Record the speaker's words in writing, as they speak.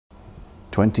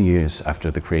20 years after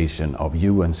the creation of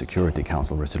UN Security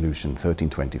Council Resolution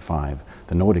 1325,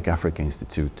 the Nordic Africa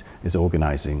Institute is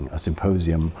organizing a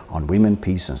symposium on women,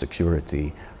 peace and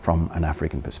security from an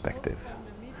African perspective.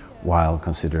 While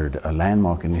considered a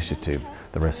landmark initiative,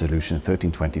 the Resolution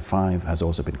 1325 has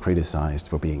also been criticized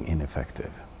for being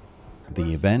ineffective.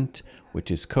 The event, which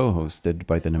is co-hosted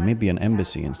by the Namibian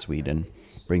Embassy in Sweden,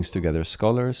 brings together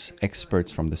scholars,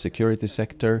 experts from the security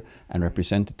sector and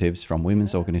representatives from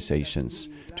women's organizations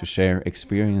to share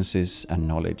experiences and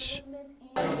knowledge.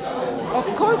 Of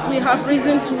course we have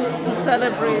reason to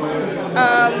celebrate.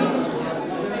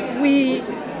 We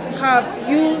have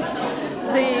used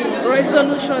the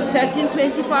Resolution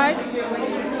 1325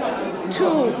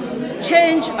 to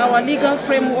change our legal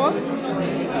frameworks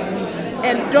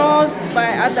endorsed by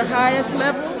at the highest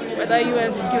level, whether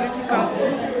UN Security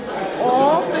Council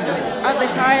or at the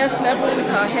highest level with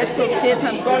our heads of state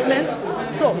and government.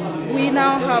 So we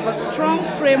now have a strong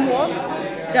framework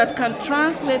that can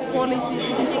translate policies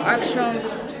into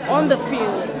actions on the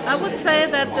field. I would say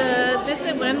that this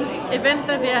event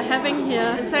that we are having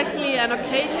here is actually an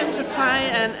occasion to try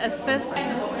and assess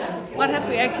what have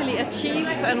we actually achieved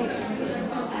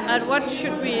and what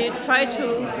should we try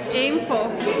to aim for.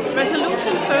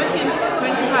 Resolution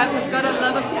 1325 has got a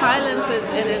lot of silences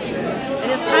in it. It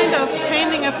is kind of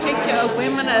painting a picture of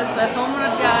women as a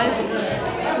homogenized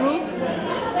group,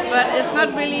 but it's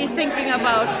not really thinking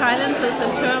about silences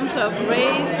in terms of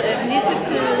race,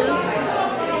 ethnicities,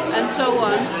 and so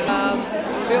on.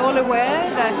 We're all aware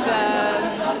that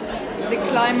the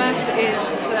climate is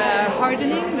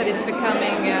hardening, that it's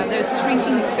becoming, there's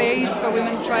shrinking space for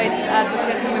women's rights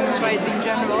advocates and women's rights in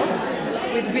general,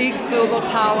 with big global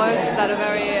powers that are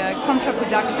very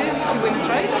counterproductive to women's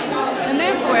rights. And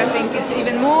therefore I think it's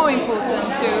even more important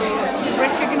to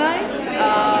recognize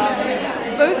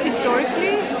both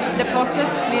historically the process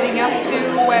leading up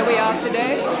to where we are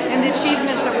today and the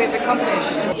achievements that we've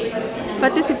accomplished.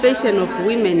 Participation of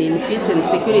women in peace and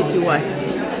security was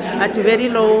at very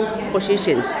low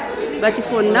positions. But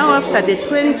for now, after the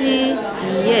 20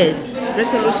 years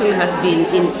resolution has been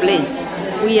in place,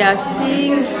 we are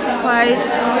seeing quite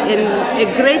a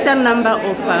greater number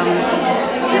of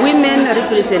women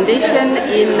representation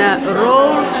in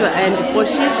roles and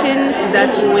positions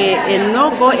that were a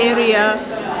no-go area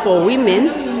for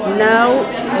women. Now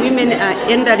women are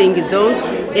entering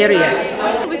those areas.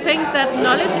 We think that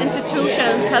knowledge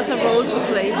institutions has a role to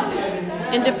play.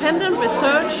 Independent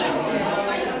research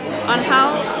on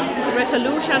how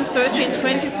Resolution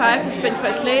 1325 has been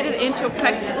translated into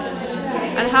practice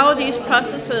and how these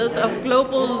processes of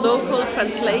global local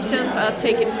translations are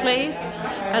taking place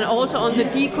and also on the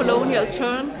decolonial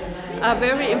turn are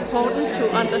very important to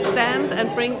understand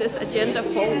and bring this agenda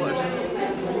forward.